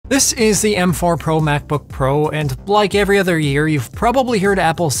This is the M4 Pro MacBook Pro, and like every other year, you've probably heard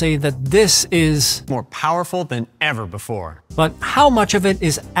Apple say that this is more powerful than ever before. But how much of it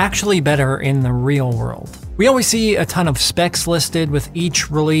is actually better in the real world? We always see a ton of specs listed with each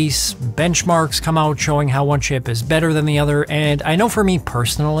release, benchmarks come out showing how one chip is better than the other, and I know for me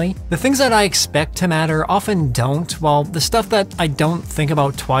personally, the things that I expect to matter often don't, while the stuff that I don't think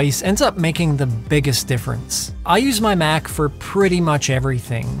about twice ends up making the biggest difference. I use my Mac for pretty much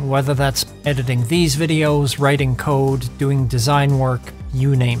everything, whether that's editing these videos, writing code, doing design work,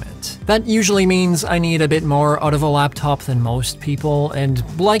 you name it. That usually means I need a bit more out of a laptop than most people, and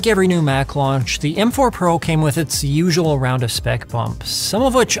like every new Mac launch, the M4 Pro came with its usual round of spec bumps, some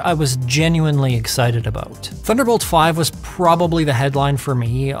of which I was genuinely excited about. Thunderbolt 5 was probably the headline for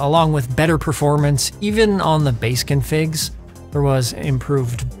me, along with better performance even on the base configs. There was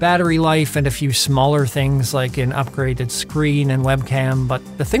improved battery life and a few smaller things like an upgraded screen and webcam, but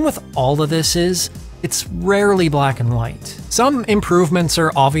the thing with all of this is, it's rarely black and white. Some improvements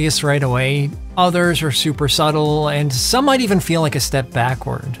are obvious right away, others are super subtle, and some might even feel like a step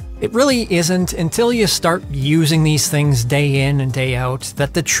backward. It really isn't until you start using these things day in and day out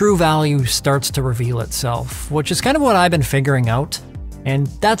that the true value starts to reveal itself, which is kind of what I've been figuring out, and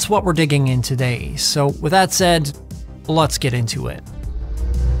that's what we're digging in today. So with that said, let's get into it.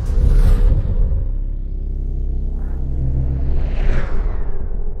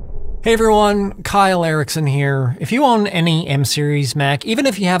 Hey everyone, Kyle Erickson here. If you own any M-series Mac, even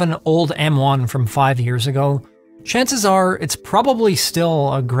if you have an old M1 from 5 years ago, chances are it's probably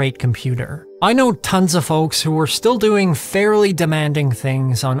still a great computer. I know tons of folks who are still doing fairly demanding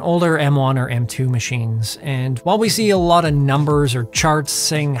things on older M1 or M2 machines, and while we see a lot of numbers or charts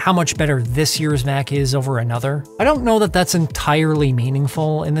saying how much better this year's Mac is over another, I don't know that that's entirely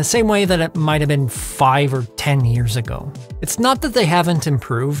meaningful in the same way that it might have been 5 or 10 years ago. It's not that they haven't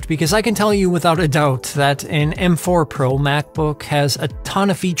improved, because I can tell you without a doubt that an M4 Pro MacBook has a ton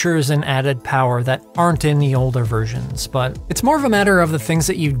of features and added power that aren't in the older versions, but it's more of a matter of the things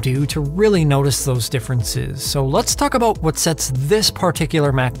that you do to really notice those differences. So let's talk about what sets this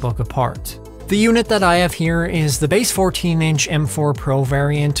particular MacBook apart. The unit that I have here is the base 14-inch M4 Pro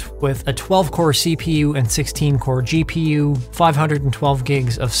variant with a 12-core CPU and 16-core GPU, 512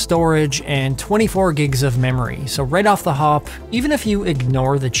 gigs of storage, and 24 gigs of memory. So right off the hop, even if you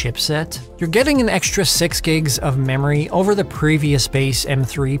ignore the chipset, you're getting an extra 6 gigs of memory over the previous base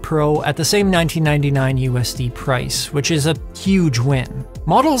M3 Pro at the same $1999 USD price, which is a huge win.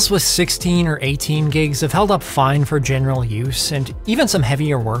 Models with 16 or 18 gigs have held up fine for general use and even some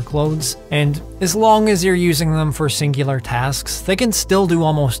heavier workloads, and as long as you're using them for singular tasks, they can still do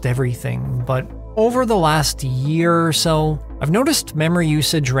almost everything. But over the last year or so, I've noticed memory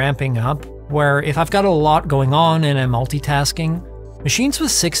usage ramping up, where if I've got a lot going on and I'm multitasking, machines with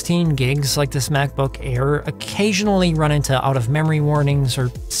 16 gigs like this MacBook Air occasionally run into out-of-memory warnings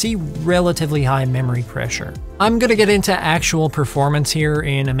or see relatively high memory pressure. I'm gonna get into actual performance here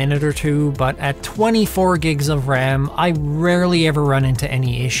in a minute or two, but at 24 gigs of RAM, I rarely ever run into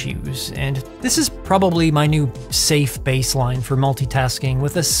any issues, and this is probably my new safe baseline for multitasking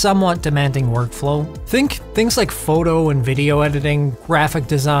with a somewhat demanding workflow. Think things like photo and video editing, graphic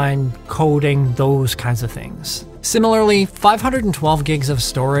design, coding, those kinds of things. Similarly, 512 gigs of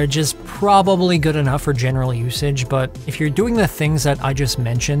storage is probably good enough for general usage, but if you're doing the things that I just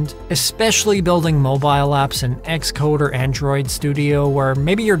mentioned, especially building mobile apps in Xcode or Android Studio, where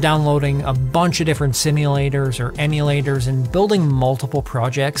maybe you're downloading a bunch of different simulators or emulators and building multiple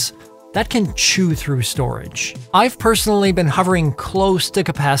projects, that can chew through storage. I've personally been hovering close to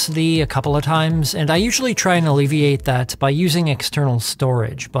capacity a couple of times, and I usually try and alleviate that by using external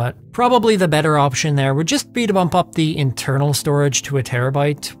storage, but probably the better option there would just be to bump up the internal storage to 1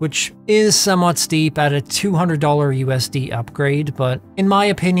 terabyte, which is somewhat steep at a $200 USD upgrade, but in my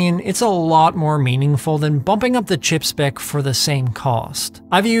opinion, it's a lot more meaningful than bumping up the chip spec for the same cost.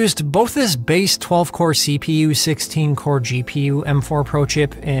 I've used both this base 12-core CPU, 16-core GPU M4 Pro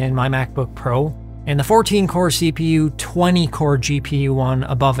chip in my MacBook Pro, and the 14-core CPU, 20-core GPU one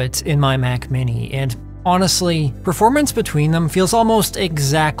above it in my Mac Mini, and honestly, performance between them feels almost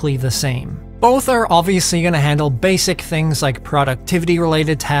exactly the same. Both are obviously going to handle basic things like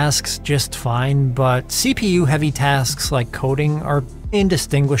productivity-related tasks just fine, but CPU-heavy tasks like coding are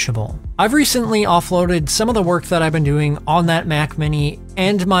indistinguishable. I've recently offloaded some of the work that I've been doing on that Mac Mini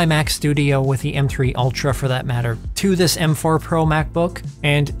and my Mac Studio with the M3 Ultra for that matter to this M4 Pro MacBook,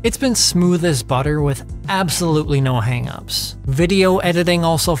 and it's been smooth as butter with absolutely no hangups. Video editing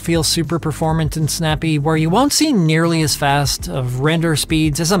also feels super performant and snappy, where you won't see nearly as fast of render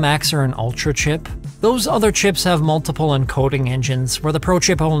speeds as a Max or an Ultra chip. Those other chips have multiple encoding engines, where the Pro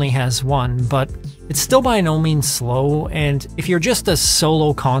chip only has one, but it's still by no means slow, and if you're just a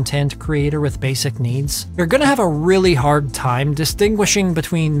solo content creator with basic needs, you're gonna have a really hard time distinguishing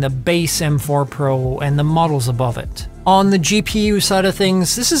between the base M4 Pro and the models above it. On the GPU side of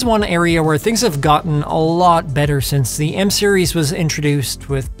things, this is one area where things have gotten a lot better since the M series was introduced,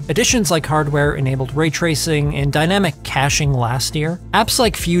 with additions like hardware-enabled ray tracing and dynamic caching last year. Apps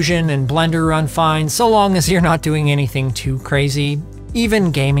like Fusion and Blender run fine so long as you're not doing anything too crazy.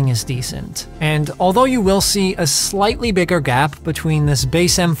 Even gaming is decent. And although you will see a slightly bigger gap between this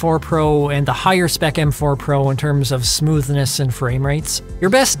base M4 Pro and the higher spec M4 Pro in terms of smoothness and frame rates, your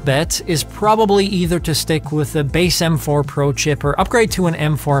best bet is probably either to stick with the base M4 Pro chip or upgrade to an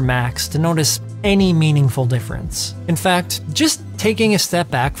M4 Max to notice any meaningful difference. In fact, just taking a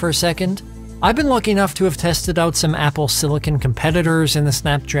step back for a second, I've been lucky enough to have tested out some Apple Silicon competitors in the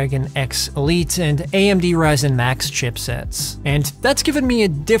Snapdragon X Elite and AMD Ryzen Max chipsets, and that's given me a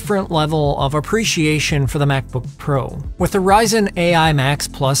different level of appreciation for the MacBook Pro. With the Ryzen AI Max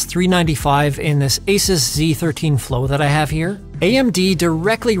Plus 395 in this Asus Z13 Flow that I have here, AMD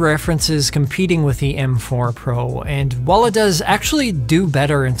directly references competing with the M4 Pro, and while it does actually do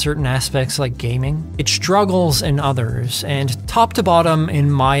better in certain aspects like gaming, it struggles in others, and top to bottom, in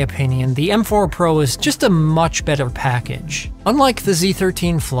my opinion, the M4 Pro is just a much better package. Unlike the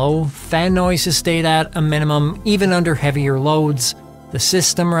Z13 Flow, fan noise is stayed at a minimum even under heavier loads, the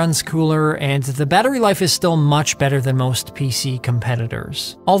system runs cooler, and the battery life is still much better than most PC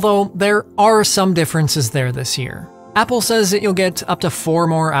competitors. Although there are some differences there this year. Apple says that you'll get up to 4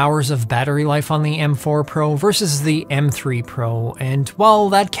 more hours of battery life on the M4 Pro versus the M3 Pro, and while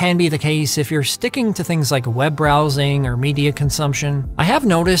that can be the case if you're sticking to things like web browsing or media consumption, I have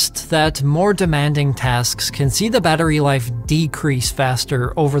noticed that more demanding tasks can see the battery life decrease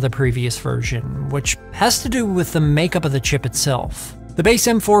faster over the previous version, which has to do with the makeup of the chip itself. The base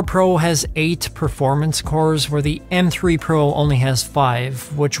M4 Pro has 8 performance cores, where the M3 Pro only has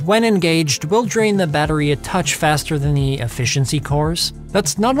 5, which when engaged will drain the battery a touch faster than the efficiency cores.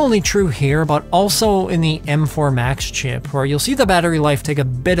 That's not only true here, but also in the M4 Max chip, where you'll see the battery life take a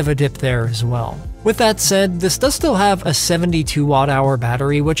bit of a dip there as well. With that said, this does still have a 72 watt-hour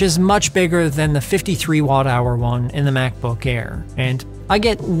battery, which is much bigger than the 53 watt-hour one in the MacBook Air, and I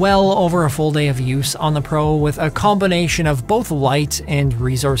get well over a full day of use on the Pro with a combination of both light and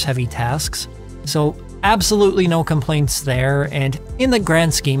resource-heavy tasks, so absolutely no complaints there, and in the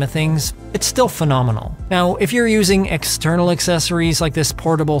grand scheme of things, it's still phenomenal. Now, if you're using external accessories like this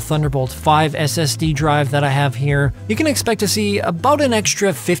portable Thunderbolt 5 SSD drive that I have here, you can expect to see about an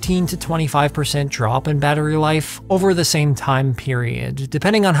extra 15 to 25% drop in battery life over the same time period,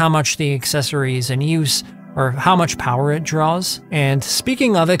 depending on how much the accessory is in use or how much power it draws. And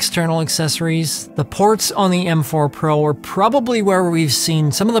speaking of external accessories, the ports on the M4 Pro are probably where we've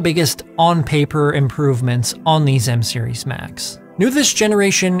seen some of the biggest on-paper improvements on these M series Macs. New this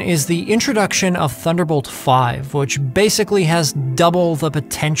generation is the introduction of Thunderbolt 5, which basically has double the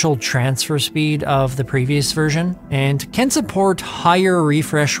potential transfer speed of the previous version, and can support higher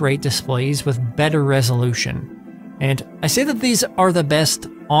refresh rate displays with better resolution. And I say that these are the best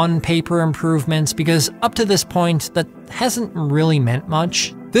on-paper improvements because up to this point, that hasn't really meant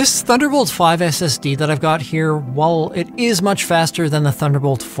much. This Thunderbolt 5 SSD that I've got here, while it is much faster than the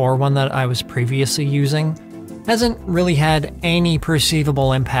Thunderbolt 4 one that I was previously using, hasn't really had any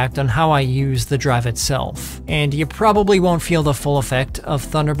perceivable impact on how I use the drive itself. And you probably won't feel the full effect of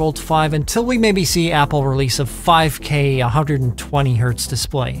Thunderbolt 5 until we maybe see Apple release a 5K 120Hz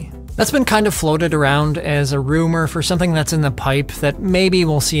display. That's been kind of floated around as a rumor for something that's in the pipe that maybe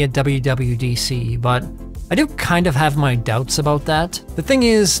we'll see at WWDC, but I do kind of have my doubts about that. The thing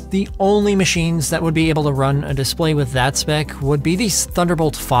is, the only machines that would be able to run a display with that spec would be these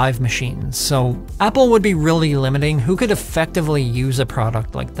Thunderbolt 5 machines, so Apple would be really limiting who could effectively use a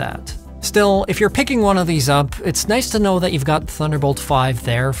product like that. Still, if you're picking one of these up, it's nice to know that you've got Thunderbolt 5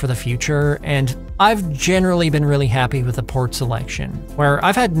 there for the future, and I've generally been really happy with the port selection, where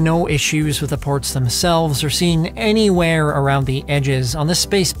I've had no issues with the ports themselves or seen anywhere around the edges on the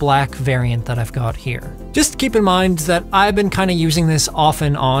Space Black variant that I've got here. Just keep in mind that I've been kind of using this off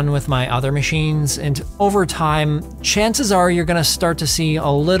and on with my other machines, and over time, chances are you're going to start to see a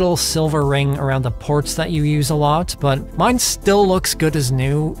little silver ring around the ports that you use a lot, but mine still looks good as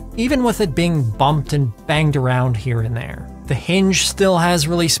new, even with it being bumped and banged around here and there. The hinge still has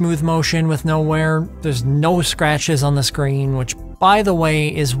really smooth motion with no wear, there's no scratches on the screen, which by the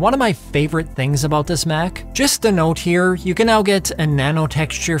way is one of my favorite things about this Mac. Just a note here, you can now get a nano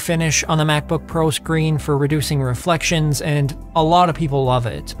texture finish on the MacBook Pro screen for reducing reflections, and a lot of people love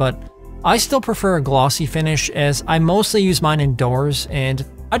it, but I still prefer a glossy finish as I mostly use mine indoors and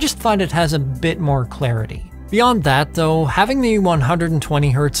I just find it has a bit more clarity. Beyond that though, having the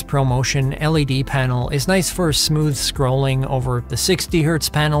 120Hz ProMotion LED panel is nice for smooth scrolling over the 60Hz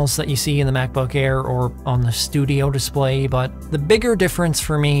panels that you see in the MacBook Air or on the studio display, but the bigger difference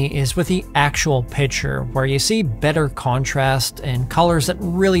for me is with the actual picture, where you see better contrast and colors that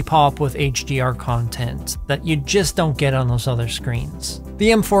really pop with HDR content that you just don't get on those other screens. The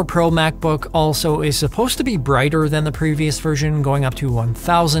M4 Pro MacBook also is supposed to be brighter than the previous version, going up to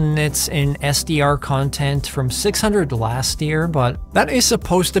 1000 nits in SDR content from 600 last year, but that is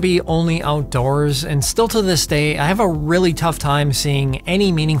supposed to be only outdoors, and still to this day, I have a really tough time seeing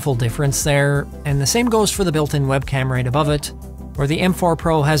any meaningful difference there, and the same goes for the built-in webcam right above it, where the M4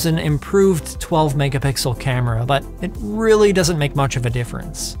 Pro has an improved 12 megapixel camera, but it really doesn't make much of a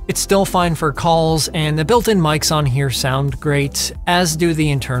difference. It's still fine for calls, and the built-in mics on here sound great, as do the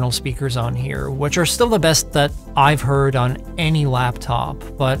internal speakers on here, which are still the best that I've heard on any laptop,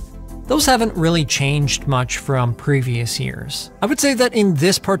 but those haven't really changed much from previous years. I would say that in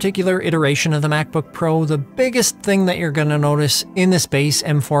this particular iteration of the MacBook Pro, the biggest thing that you're gonna notice in this base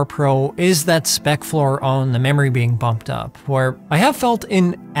M4 Pro is that spec floor on the memory being bumped up, where I have felt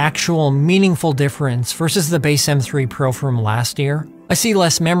an actual meaningful difference versus the base M3 Pro from last year. I see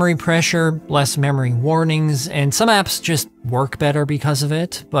less memory pressure, less memory warnings, and some apps just work better because of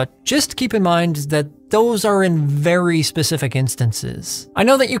it, but just keep in mind that those are in very specific instances. I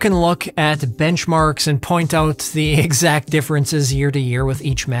know that you can look at benchmarks and point out the exact differences year to year with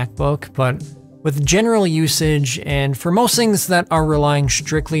each MacBook, but with general usage and for most things that are relying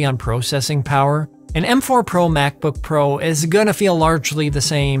strictly on processing power, an M4 Pro MacBook Pro is gonna feel largely the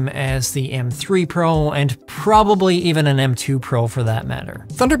same as the M3 Pro and probably even an M2 Pro for that matter.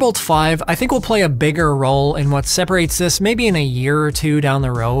 Thunderbolt 5 I think will play a bigger role in what separates this maybe in a year or two down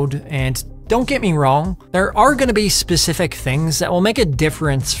the road, and don't get me wrong, there are going to be specific things that will make a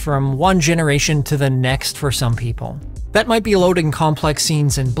difference from one generation to the next for some people. That might be loading complex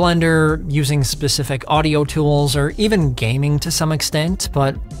scenes in Blender, using specific audio tools, or even gaming to some extent,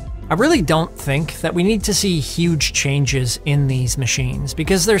 but I really don't think that we need to see huge changes in these machines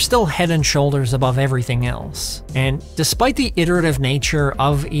because they're still head and shoulders above everything else. And despite the iterative nature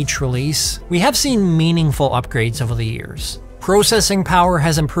of each release, we have seen meaningful upgrades over the years. Processing power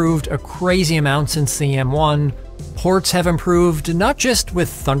has improved a crazy amount since the M1, ports have improved not just with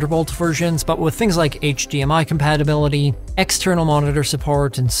Thunderbolt versions, but with things like HDMI compatibility, external monitor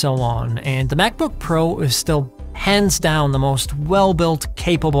support, and so on, and the MacBook Pro is still hands down the most well-built,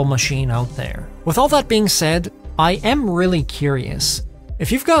 capable machine out there. With all that being said, I am really curious.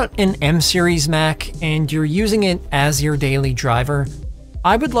 If you've got an M series Mac and you're using it as your daily driver,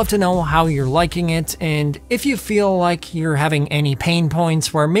 I would love to know how you're liking it, and if you feel like you're having any pain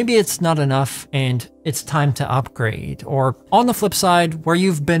points where maybe it's not enough and it's time to upgrade, or on the flip side, where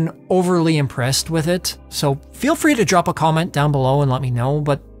you've been overly impressed with it. So feel free to drop a comment down below and let me know,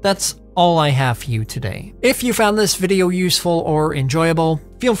 but that's all I have for you today. If you found this video useful or enjoyable,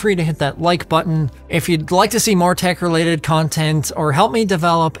 feel free to hit that like button. If you'd like to see more tech-related content or help me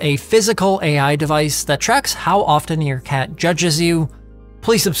develop a physical AI device that tracks how often your cat judges you,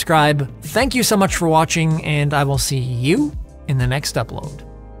 please subscribe. Thank you so much for watching, and I will see you in the next upload.